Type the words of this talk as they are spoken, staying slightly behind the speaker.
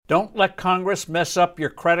Don't let Congress mess up your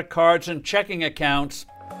credit cards and checking accounts.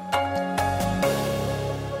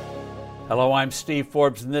 Hello, I'm Steve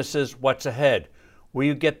Forbes, and this is What's Ahead, where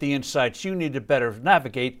you get the insights you need to better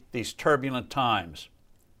navigate these turbulent times.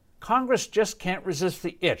 Congress just can't resist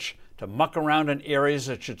the itch to muck around in areas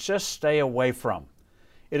it should just stay away from.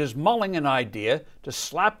 It is mulling an idea to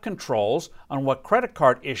slap controls on what credit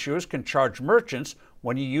card issuers can charge merchants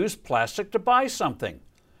when you use plastic to buy something.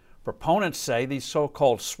 Proponents say these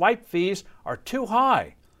so-called swipe fees are too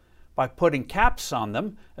high. By putting caps on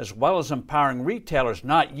them, as well as empowering retailers,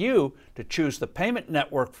 not you, to choose the payment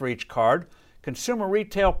network for each card, consumer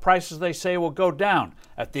retail prices, they say, will go down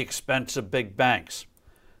at the expense of big banks.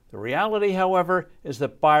 The reality, however, is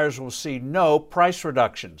that buyers will see no price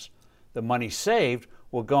reductions. The money saved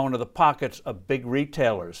will go into the pockets of big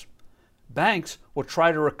retailers. Banks will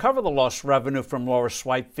try to recover the lost revenue from lower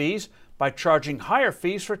swipe fees by charging higher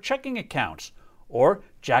fees for checking accounts or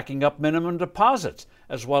jacking up minimum deposits,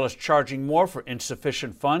 as well as charging more for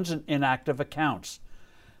insufficient funds and inactive accounts.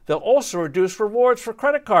 They'll also reduce rewards for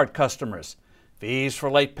credit card customers. Fees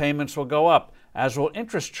for late payments will go up, as will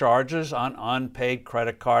interest charges on unpaid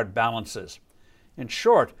credit card balances. In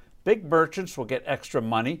short, big merchants will get extra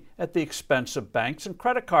money at the expense of banks and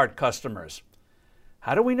credit card customers.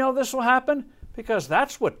 How do we know this will happen? Because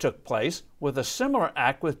that's what took place with a similar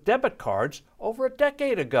act with debit cards over a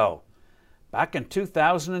decade ago. Back in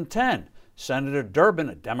 2010, Senator Durbin,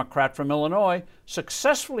 a Democrat from Illinois,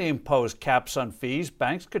 successfully imposed caps on fees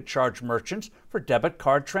banks could charge merchants for debit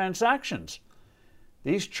card transactions.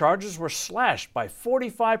 These charges were slashed by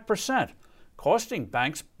 45%, costing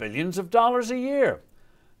banks billions of dollars a year.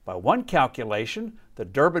 By one calculation, the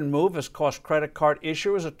Durbin move has cost credit card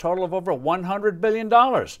issuers a total of over $100 billion.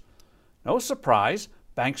 No surprise,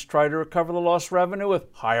 banks try to recover the lost revenue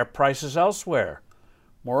with higher prices elsewhere.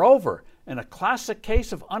 Moreover, in a classic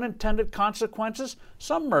case of unintended consequences,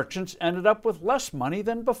 some merchants ended up with less money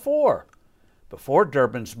than before. Before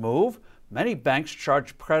Durbin's move, many banks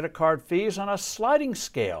charged credit card fees on a sliding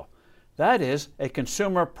scale. That is, a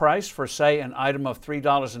consumer price for, say, an item of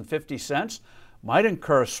 $3.50 might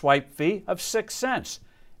incur a swipe fee of 6 cents.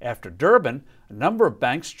 After Durbin, a number of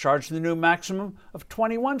banks charged the new maximum of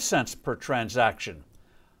 21 cents per transaction.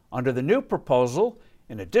 Under the new proposal,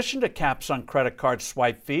 in addition to caps on credit card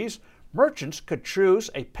swipe fees, merchants could choose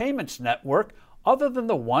a payments network other than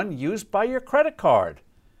the one used by your credit card.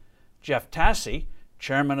 Jeff Tassi,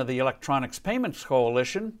 chairman of the Electronics Payments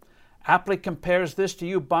Coalition, aptly compares this to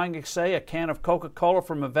you buying, say, a can of Coca-Cola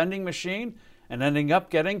from a vending machine and ending up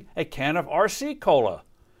getting a can of RC Cola.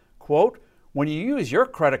 Quote, "When you use your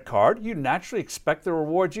credit card, you naturally expect the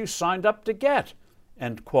rewards you signed up to get."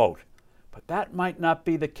 End quote. But that might not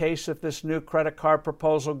be the case if this new credit card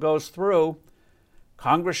proposal goes through.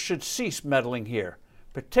 Congress should cease meddling here,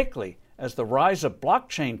 particularly as the rise of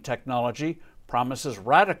blockchain technology promises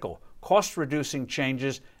radical, cost-reducing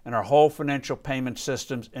changes in our whole financial payment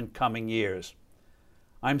systems in coming years.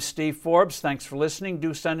 I'm Steve Forbes. Thanks for listening.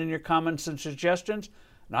 Do send in your comments and suggestions,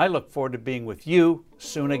 and I look forward to being with you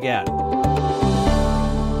soon again.